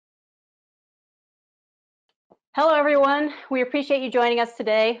Hello, everyone. We appreciate you joining us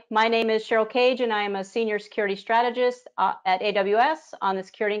today. My name is Cheryl Cage, and I am a Senior Security Strategist at AWS on the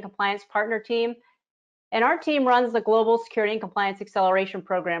Security and Compliance Partner Team. And our team runs the Global Security and Compliance Acceleration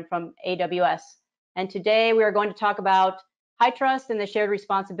Program from AWS. And today we are going to talk about HITRUST and the Shared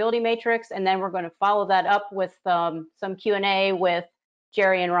Responsibility Matrix, and then we're going to follow that up with some Q&A with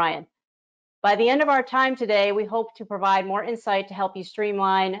Jerry and Ryan. By the end of our time today, we hope to provide more insight to help you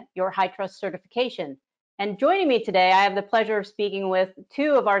streamline your HITRUST certification. And joining me today, I have the pleasure of speaking with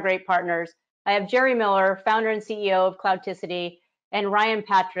two of our great partners. I have Jerry Miller, founder and CEO of Cloudticity, and Ryan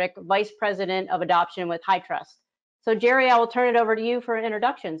Patrick, Vice President of Adoption with HITRUST. So Jerry, I will turn it over to you for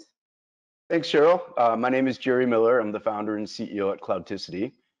introductions. Thanks, Cheryl. My name is Jerry Miller. I'm the founder and CEO at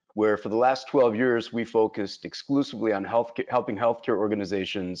Cloudticity, where for the last 12 years, we focused exclusively on helping healthcare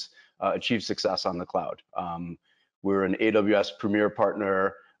organizations achieve success on the cloud. We're an AWS Premier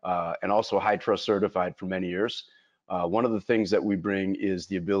Partner, and also HITRUST certified for many years. One of the things that we bring is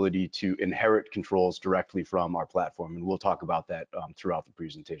the ability to inherit controls directly from our platform, and we'll talk about that throughout the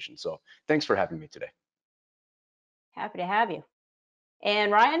presentation. So thanks for having me today. Happy to have you.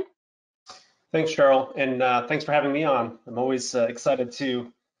 And Ryan? Thanks, Cheryl, and thanks for having me on. I'm always excited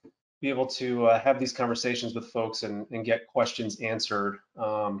to be able to have these conversations with folks and get questions answered.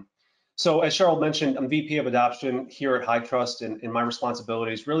 So as Cheryl mentioned, I'm VP of Adoption here at HITRUST, and my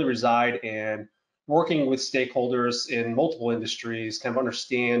responsibilities really reside in working with stakeholders in multiple industries, kind of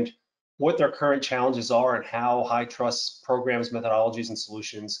understand what their current challenges are and how HITRUST programs, methodologies, and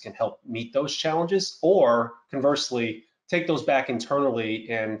solutions can help meet those challenges, or conversely, take those back internally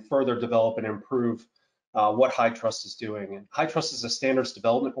and further develop and improve what HITRUST is doing. And HITRUST is a standards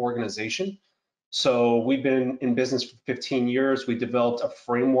development organization. So we've been in business for 15 years. We developed a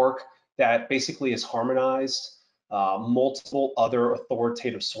framework that basically has harmonized multiple other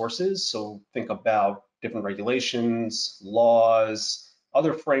authoritative sources. So think about different regulations, laws,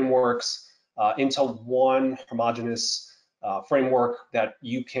 other frameworks into one homogeneous framework that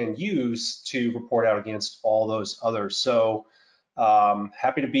you can use to report out against all those others. So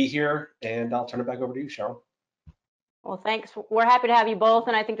happy to be here, and I'll turn it back over to you, Cheryl. Well, thanks. We're happy to have you both,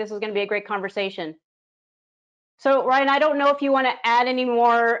 and I think this is going to be a great conversation. So Ryan, I don't know if you want to add any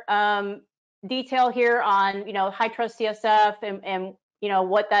more detail here on, HITRUST CSF and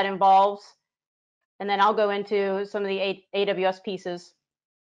what that involves, and then I'll go into some of the AWS pieces.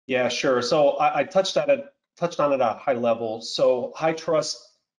 Yeah, sure. So I touched on it at a high level. So HITRUST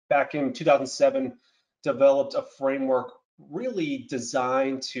back in 2007 developed a framework really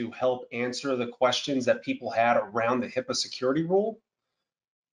designed to help answer the questions that people had around the HIPAA security rule.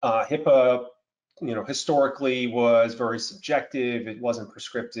 HIPAA historically was very subjective. It wasn't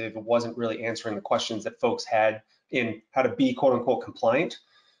prescriptive. It wasn't really answering the questions that folks had in how to be quote unquote compliant.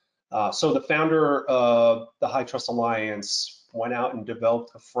 So the founder of the HITRUST Alliance went out and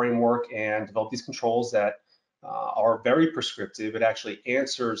developed a framework and developed these controls that are very prescriptive. It actually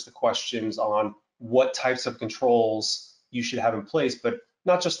answers the questions on what types of controls you should have in place, but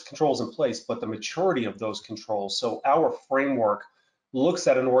not just the controls in place, but the maturity of those controls. So our framework looks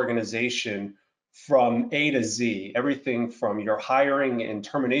at an organization from A to Z, everything from your hiring and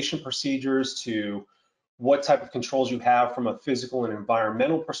termination procedures to what type of controls you have from a physical and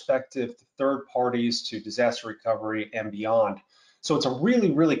environmental perspective, to third parties, to disaster recovery and beyond. So it's a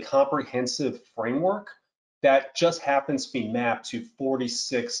really, really comprehensive framework that just happens to be mapped to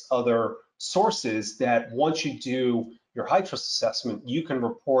 46 other sources that once you do your HITRUST assessment, you can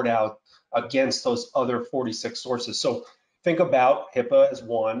report out against those other 46 sources. So think about HIPAA as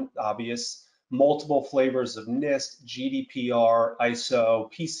one obvious, multiple flavors of NIST, GDPR,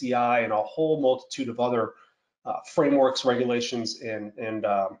 ISO, PCI, and a whole multitude of other frameworks, regulations, and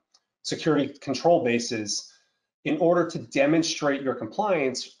security control bases in order to demonstrate your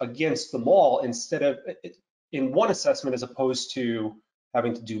compliance against them all instead of in one assessment, as opposed to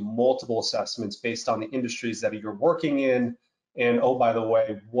having to do multiple assessments based on the industries that you're working in, and oh, by the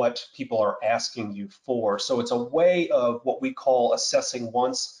way, what people are asking you for. So it's a way of what we call assessing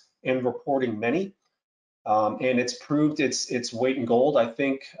once and reporting many, and it's proved its weight in gold, I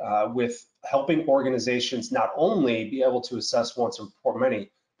think, with helping organizations not only be able to assess once and report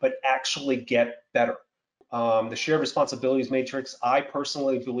many, but actually get better. The shared responsibilities matrix, I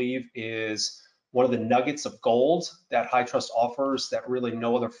personally believe, is one of the nuggets of gold that HITRUST offers that really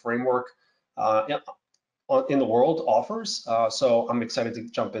no other framework in the world offers. So I'm excited to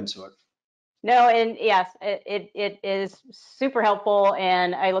jump into it. No, and yes, it is super helpful,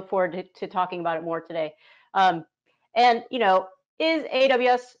 and I look forward to talking about it more today. And is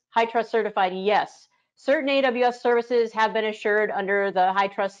AWS HITRUST certified? Yes. Certain AWS services have been assured under the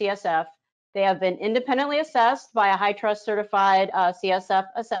HITRUST CSF. They have been independently assessed by a HITRUST certified CSF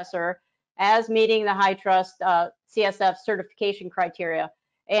assessor as meeting the HITRUST CSF certification criteria.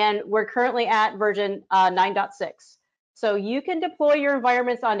 And we're currently at version 9.6. So you can deploy your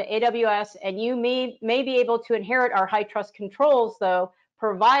environments onto AWS, and you may be able to inherit our HITRUST controls, though,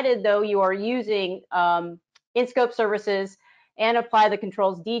 provided though you are using in-scope services and apply the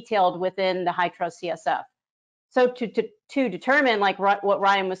controls detailed within the HITRUST CSF. So to determine, like what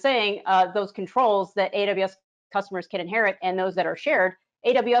Ryan was saying, those controls that AWS customers can inherit and those that are shared,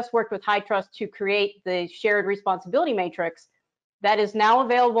 AWS worked with HITRUST to create the shared responsibility matrix that is now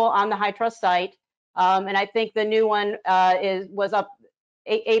available on the HITRUST site. And I think the new one was up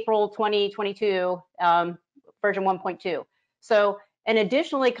April 2022, version 1.2. So, and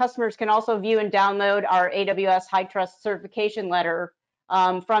additionally, customers can also view and download our AWS HITRUST certification letter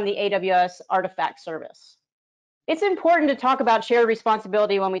from the AWS Artifact service. It's important to talk about shared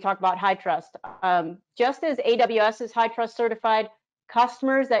responsibility when we talk about HITRUST. Just as AWS is HITRUST certified,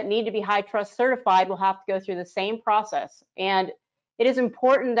 customers that need to be HITRUST certified will have to go through the same process. And it is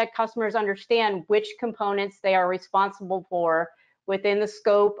important that customers understand which components they are responsible for within the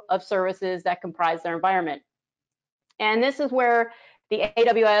scope of services that comprise their environment. And this is where the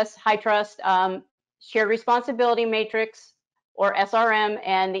AWS HITRUST Shared Responsibility Matrix, or SRM,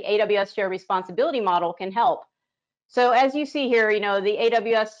 and the AWS Shared Responsibility Model can help. So as you see here, the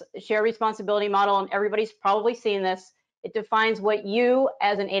AWS Shared Responsibility Model, and everybody's probably seen this, it defines what you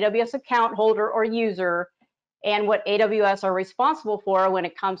as an AWS account holder or user and what AWS are responsible for when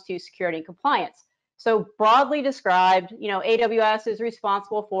it comes to security and compliance. So broadly described, AWS is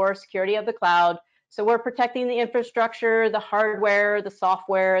responsible for security of the cloud. So we're protecting the infrastructure, the hardware, the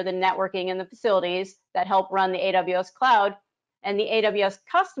software, the networking, and the facilities that help run the AWS cloud. And the AWS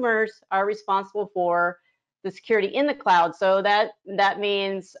customers are responsible for the security in the cloud. So that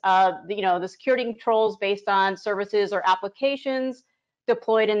means the security controls based on services or applications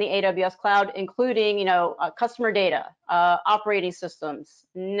deployed in the AWS cloud, including customer data, operating systems,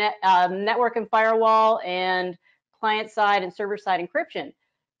 network and firewall, and client-side and server-side encryption.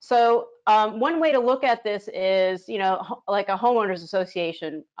 So one way to look at this is like a homeowners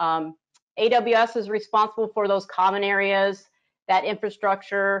association. AWS is responsible for those common areas, that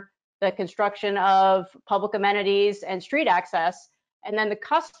infrastructure, the construction of public amenities and street access, and then the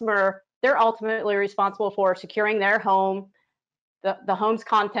customer, they're ultimately responsible for securing their home, the home's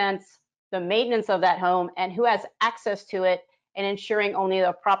contents, the maintenance of that home, and who has access to it, and ensuring only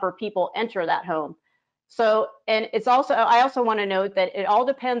the proper people enter that home. So, and it's also, I also want to note that it all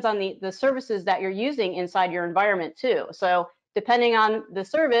depends on the services that you're using inside your environment too. So depending on the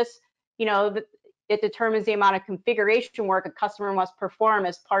service, it determines the amount of configuration work a customer must perform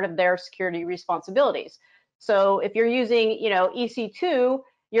as part of their security responsibilities. So if you're using, EC2,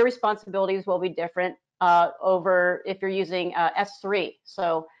 your responsibilities will be different over if you're using S3.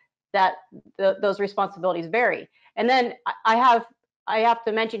 So that those responsibilities vary. And then I have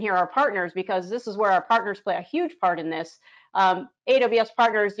to mention here our partners, because this is where our partners play a huge part in this. AWS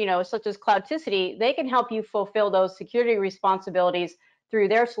partners, such as Cloudticity, they can help you fulfill those security responsibilities through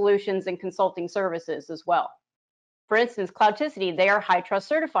their solutions and consulting services as well. For instance, Cloudticity, they are HITRUST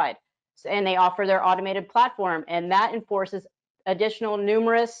certified, and they offer their automated platform, and that enforces additional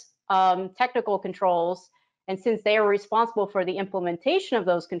numerous technical controls. And since they are responsible for the implementation of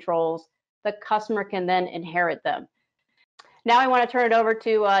those controls, the customer can then inherit them. Now I want to turn it over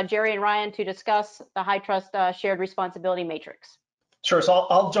to Jerry and Ryan to discuss the HITRUST Shared Responsibility Matrix. Sure, so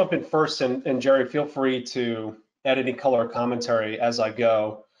I'll jump in first, and Jerry, feel free to add any color or commentary as I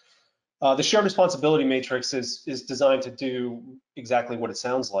go. The shared responsibility matrix is designed to do exactly what it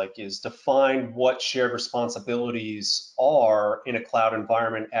sounds like, is define what shared responsibilities are in a cloud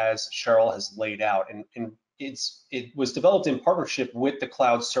environment as Cheryl has laid out. And it was developed in partnership with the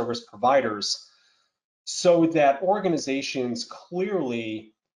cloud service providers so that organizations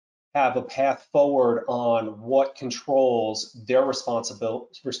clearly have a path forward on what controls they're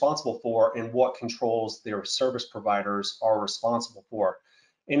responsible for and what controls their service providers are responsible for.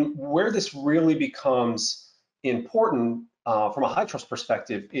 And where this really becomes important from a HITRUST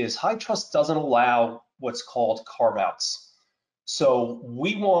perspective is HITRUST doesn't allow what's called carve-outs. So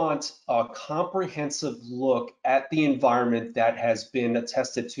we want a comprehensive look at the environment that has been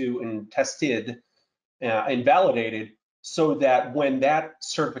attested to and tested and validated, so that when that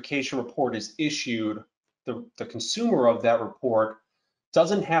certification report is issued, the consumer of that report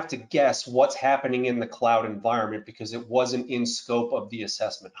doesn't have to guess what's happening in the cloud environment because it wasn't in scope of the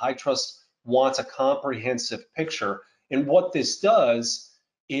assessment. HITRUST wants a comprehensive picture, and what this does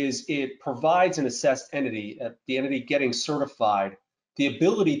is it provides an assessed entity, the entity getting certified, the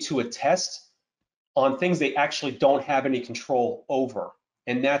ability to attest on things they actually don't have any control over.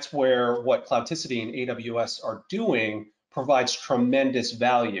 And that's where what Cloudticity and AWS are doing provides tremendous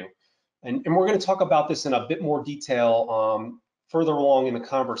value. And we're going to talk about this in a bit more detail further along in the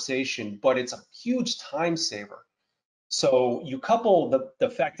conversation, but it's a huge time saver. So you couple the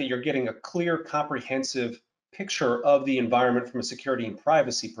fact that you're getting a clear, comprehensive picture of the environment from a security and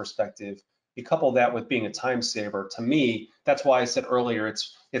privacy perspective, you couple that with being a time saver. To me, that's why I said earlier,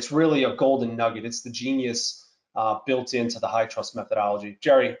 it's really a golden nugget. It's the genius built into the HITRUST methodology.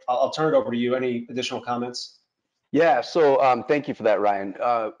 Jerry, I'll turn it over to you. Any additional comments? Yeah, so thank you for that, Ryan.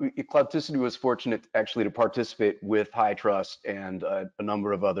 Cloudticity was fortunate actually to participate with HITRUST and a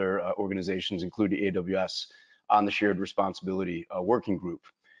number of other organizations, including AWS, on the shared responsibility working group.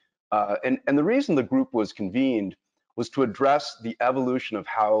 And the reason the group was convened was to address the evolution of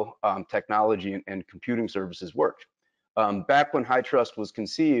how technology and computing services worked. Back when HITRUST was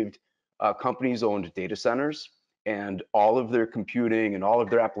conceived, companies owned data centers, and all of their computing and all of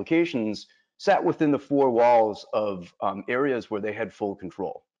their applications sat within the four walls of areas where they had full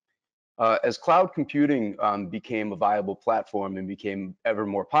control. As cloud computing became a viable platform and became ever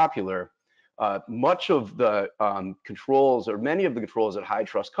more popular, much of the controls, or many of the controls that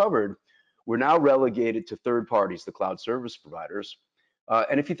HITRUST covered, were now relegated to third parties, the cloud service providers.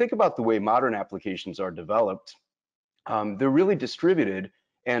 And if you think about the way modern applications are developed, they're really distributed,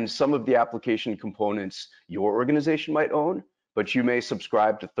 and some of the application components your organization might own, but you may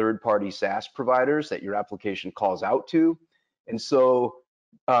subscribe to third-party SaaS providers that your application calls out to. And so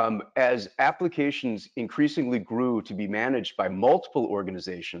as applications increasingly grew to be managed by multiple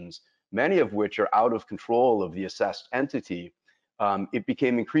organizations, many of which are out of control of the assessed entity, it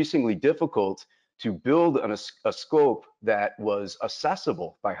became increasingly difficult to build a scope that was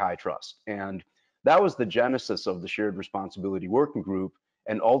accessible by HITRUST. And that was the genesis of the shared responsibility working group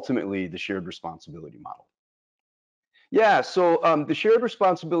and ultimately the shared responsibility model. Yeah, so the shared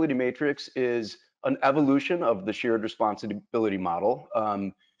responsibility matrix is an evolution of the shared responsibility model.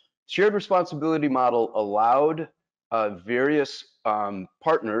 Shared responsibility model allowed various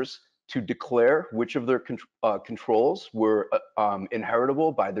partners to declare which of their controls were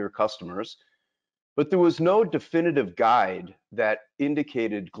inheritable by their customers, but there was no definitive guide that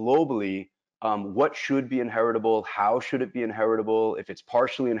indicated globally what should be inheritable, how should it be inheritable, if it's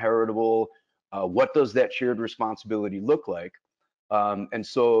partially inheritable, what does that shared responsibility look like? And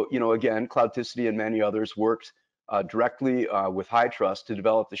so, again, Cloudticity and many others worked directly with HITRUST to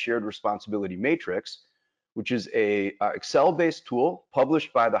develop the shared responsibility matrix, which is a Excel-based tool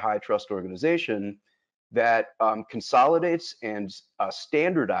published by the HITRUST organization that consolidates and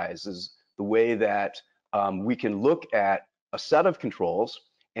standardizes the way that we can look at a set of controls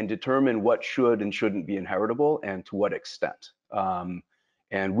and determine what should and shouldn't be inheritable and to what extent.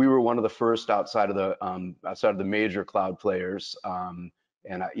 And we were one of the first outside of the major cloud players. And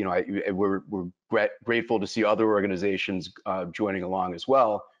we're grateful to see other organizations joining along as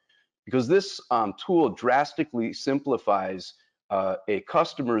well, because this tool drastically simplifies a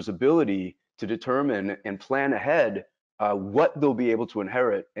customer's ability to determine and plan ahead what they'll be able to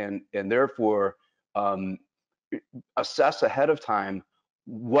inherit, and therefore assess ahead of time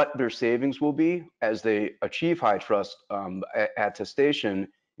what their savings will be as they achieve HITRUST attestation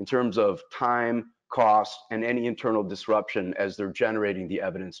in terms of time, cost, and any internal disruption as they're generating the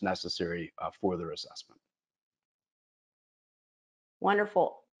evidence necessary for their assessment.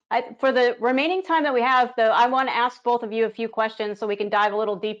 Wonderful. For the remaining time that we have, though, I want to ask both of you a few questions so we can dive a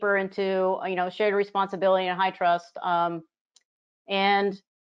little deeper into, shared responsibility and HITRUST.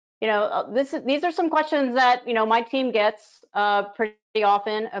 These are some questions that my team gets pretty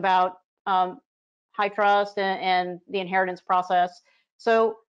often about HITRUST and the inheritance process.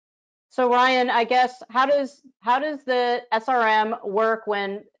 So Ryan, I guess how does the SRM work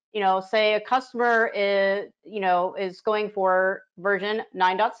when say a customer is going for version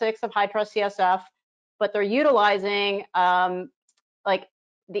 9.6 of HITRUST CSF, but they're utilizing like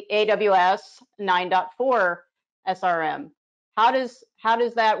the AWS 9.4 SRM. How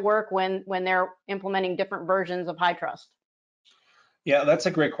does that work when they're implementing different versions of HITRUST? Yeah, that's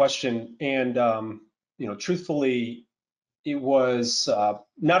a great question. And truthfully, it was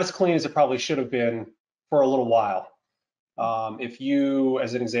not as clean as it probably should have been for a little while. If you,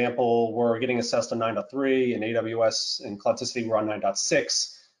 as an example, were getting assessed on 9.3 and AWS and Cloudticity were on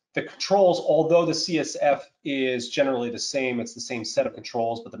 9.6, the controls, although the CSF is generally the same, it's the same set of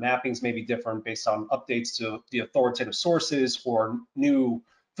controls, but the mappings may be different based on updates to the authoritative sources or new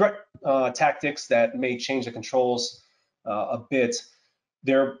threat tactics that may change the controls a bit.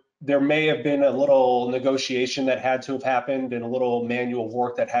 They're there may have been a little negotiation that had to have happened and a little manual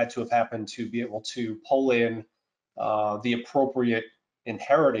work that had to have happened to be able to pull in the appropriate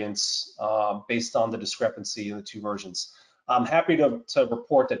inheritance based on the discrepancy in the two versions. I'm happy to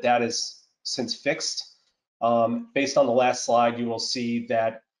report that that is since fixed. Based on the last slide, you will see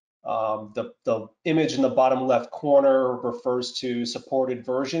that the image in the bottom left corner refers to supported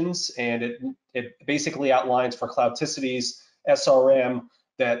versions, and it basically outlines for Cloudticity's SRM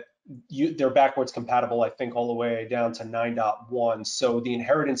that they're backwards compatible, I think, all the way down to 9.1. So the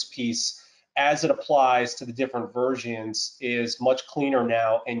inheritance piece, as it applies to the different versions, is much cleaner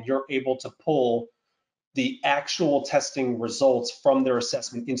now, and you're able to pull the actual testing results from their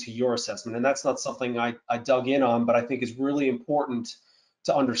assessment into your assessment. And that's not something I dug in on, but I think is really important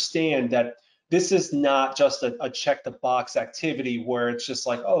to understand that this is not just a check the box activity where it's just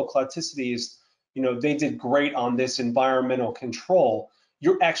like, oh, Cloudticity is, they did great on this environmental control.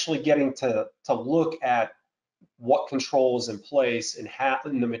 You're actually getting to look at what control is in place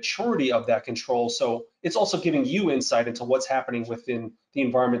and the maturity of that control. So it's also giving you insight into what's happening within the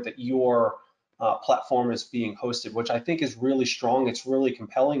environment that your platform is being hosted, which I think is really strong. It's really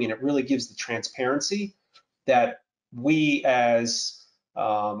compelling, and it really gives the transparency that we as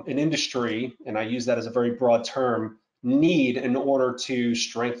an industry, and I use that as a very broad term, need in order to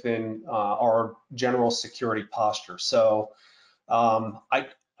strengthen our general security posture. So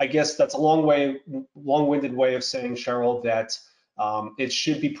I guess that's a long-winded way of saying, Cheryl, that it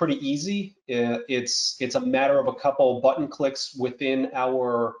should be pretty easy. It's a matter of a couple button clicks within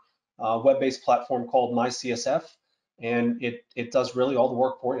our web-based platform called MyCSF, and it does really all the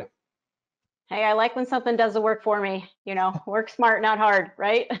work for you. Hey, I like when something does the work for me. Work smart, not hard,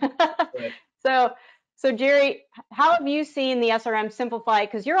 right? Right. So Jerry, how have you seen the SRM simplify?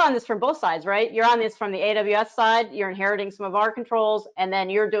 Because you're on this from both sides, right? You're on this from the AWS side, you're inheriting some of our controls, and then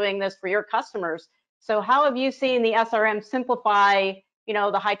you're doing this for your customers. So how have you seen the SRM simplify,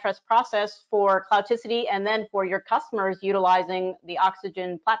 the HITRUST process for Cloudticity and then for your customers utilizing the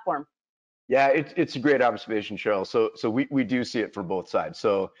Oxygen platform? Yeah, it's a great observation, Cheryl. So we do see it from both sides.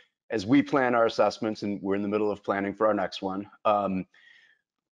 So as we plan our assessments, and we're in the middle of planning for our next one,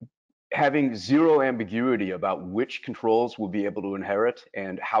 having zero ambiguity about which controls we'll be able to inherit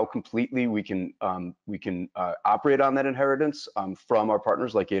and how completely we can operate on that inheritance from our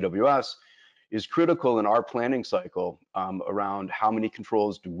partners like AWS is critical in our planning cycle around how many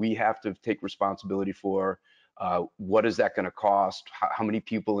controls do we have to take responsibility for, what is that going to cost, how many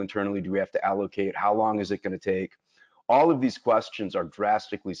people internally do we have to allocate, how long is it going to take. All of these questions are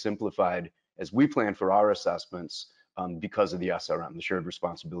drastically simplified as we plan for our assessments because of the SRM, the Shared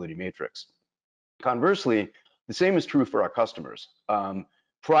Responsibility Matrix. Conversely, the same is true for our customers.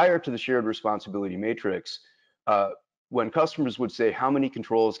 Prior to the Shared Responsibility Matrix, when customers would say, how many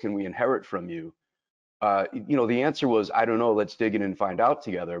controls can we inherit from you? The answer was, I don't know, let's dig in and find out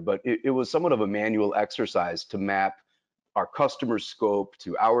together. But it was somewhat of a manual exercise to map our customer's scope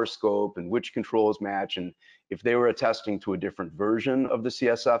to our scope and which controls match. And if they were attesting to a different version of the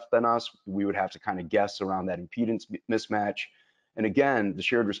CSF than us, we would have to kind of guess around that impedance mismatch. And again, the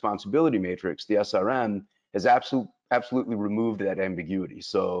Shared Responsibility Matrix, the SRM, has absolutely removed that ambiguity.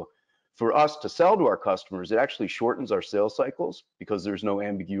 So for us to sell to our customers, it actually shortens our sales cycles because there's no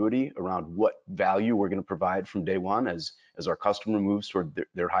ambiguity around what value we're going to provide from day one as our customer moves toward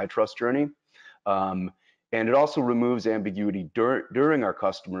their HITRUST journey. And it also removes ambiguity during our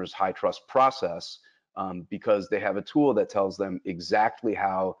customers' HITRUST process because they have a tool that tells them exactly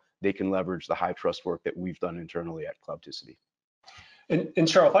how they can leverage the HITRUST work that we've done internally at Cloudticity. And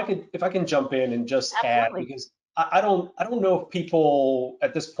Cheryl, if I can jump in and just add, because I don't know if people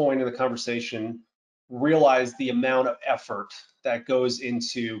at this point in the conversation realize the amount of effort that goes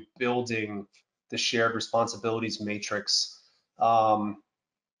into building the shared responsibilities matrix.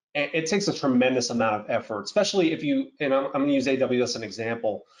 It takes a tremendous amount of effort, especially if you, and I'm going to use AWS as an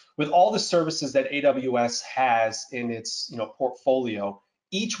example, with all the services that AWS has in its portfolio.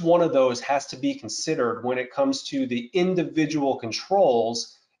 Each one of those has to be considered when it comes to the individual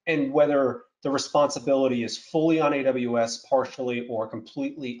controls and whether the responsibility is fully on AWS, partially, or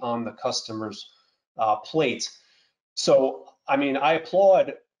completely on the customer's plate. So, I mean, I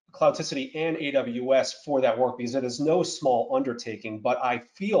applaud Cloudticity and AWS for that work because it is no small undertaking, but I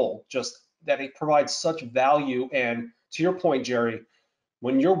feel just that it provides such value. And to your point, Jerry,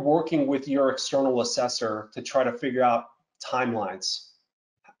 when you're working with your external assessor to try to figure out timelines,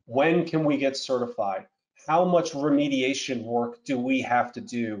 when can we get certified? How much remediation work do we have to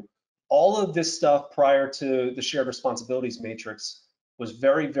do? All of this stuff prior to the shared responsibilities matrix was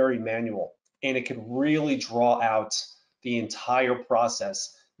very, very manual, and it could really draw out the entire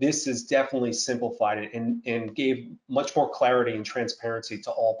process. this is definitely simplified it and gave much more clarity and transparency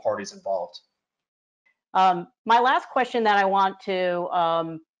to all parties involved. My last question that I want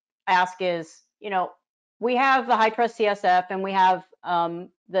to ask is, we have the HITRUST CSF and we have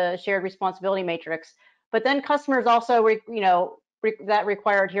the shared responsibility matrix, but then customers also, that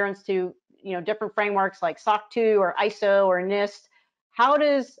require adherence to, different frameworks like SOC 2 or ISO or NIST. How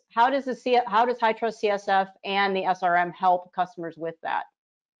does HITRUST CSF and the SRM help customers with that?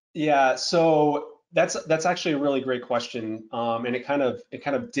 Yeah, so that's actually a really great question, and it kind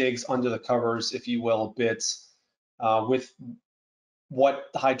of digs under the covers, if you will, a bit with what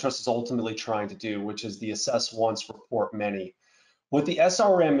the HITRUST is ultimately trying to do, which is the assess once, report many. What the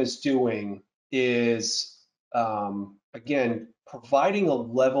SRM is doing is, again, providing a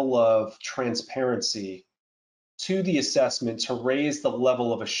level of transparency to the assessment to raise the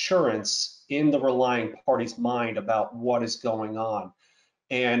level of assurance in the relying party's mind about what is going on.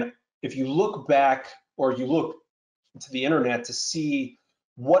 And if you look back or you look to the internet to see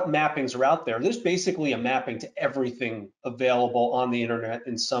what mappings are out there, there's basically a mapping to everything available on the internet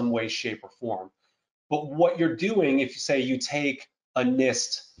in some way, shape, or form. But what you're doing, if you say you take a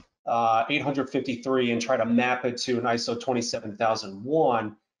NIST 853 and try to map it to an ISO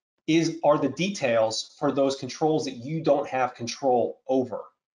 27001, are the details for those controls that you don't have control over.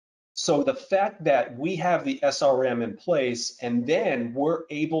 So the fact that we have the SRM in place and then we're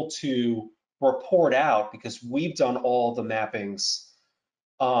able to report out, because we've done all the mappings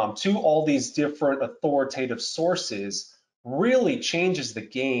to all these different authoritative sources, really changes the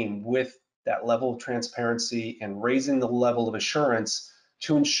game with that level of transparency and raising the level of assurance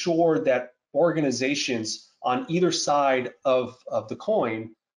to ensure that organizations on either side of the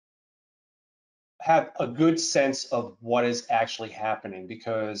coin have a good sense of what is actually happening,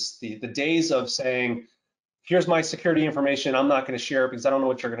 because the days of saying, here's my security information, I'm not going to share it because I don't know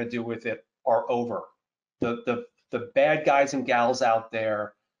what you're going to do with it, are over. The bad guys and gals out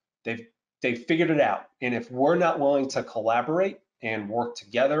there, they've figured it out. And if we're not willing to collaborate and work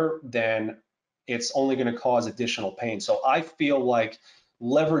together, then it's only going to cause additional pain. So I feel like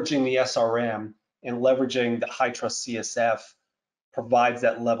leveraging the SRM and leveraging the HITRUST CSF provides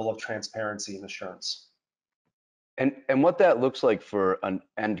that level of transparency and assurance. And what that looks like for an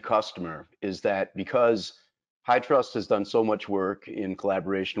end customer is that because HITRUST has done so much work in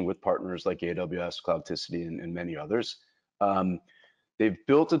collaboration with partners like AWS, Cloudticity, and many others, they've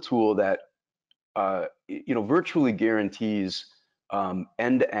built a tool that virtually guarantees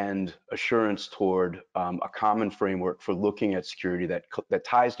end-to-end assurance toward a common framework for looking at security that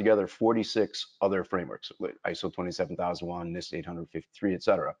ties together 46 other frameworks, like ISO 27001, NIST 853, et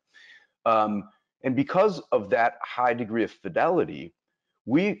cetera. And because of that high degree of fidelity,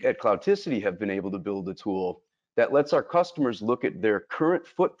 we at Cloudticity have been able to build a tool that lets our customers look at their current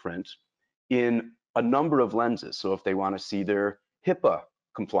footprint in a number of lenses. So if they want to see their HIPAA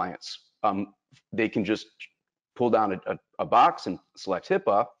compliance, they can just pull down a box and select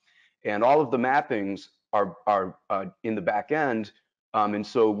HIPAA, and all of the mappings are in the back end. And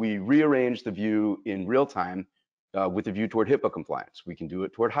so we rearrange the view in real time with a view toward HIPAA compliance. We can do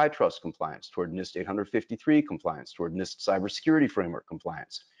it toward HITRUST compliance, toward NIST 853 compliance, toward NIST cybersecurity framework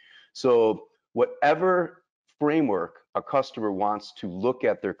compliance. So whatever framework a customer wants to look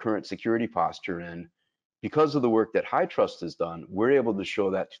at their current security posture in, because of the work that HITRUST has done, we're able to show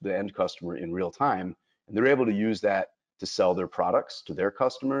that to the end customer in real time, and they're able to use that to sell their products to their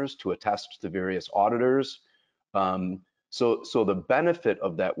customers, to attest to various auditors. So the benefit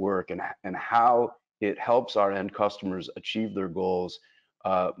of that work and how it helps our end customers achieve their goals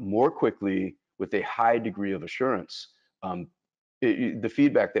more quickly with a high degree of assurance, the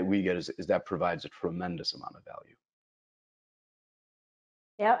feedback that we get is that provides a tremendous amount of value.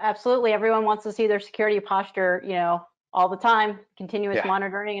 Yeah, absolutely. Everyone wants to see their security posture, all the time, continuous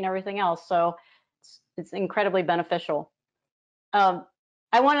monitoring and everything else. So it's incredibly beneficial.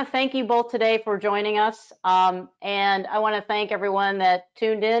 I want to thank you both today for joining us. And I want to thank everyone that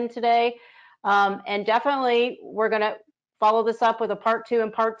tuned in today. And definitely, we're going to follow this up with a part 2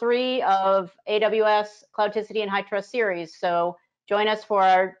 and part 3 of AWS, Cloudticity, and HITRUST series. So join us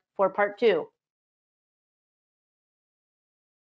for part 2.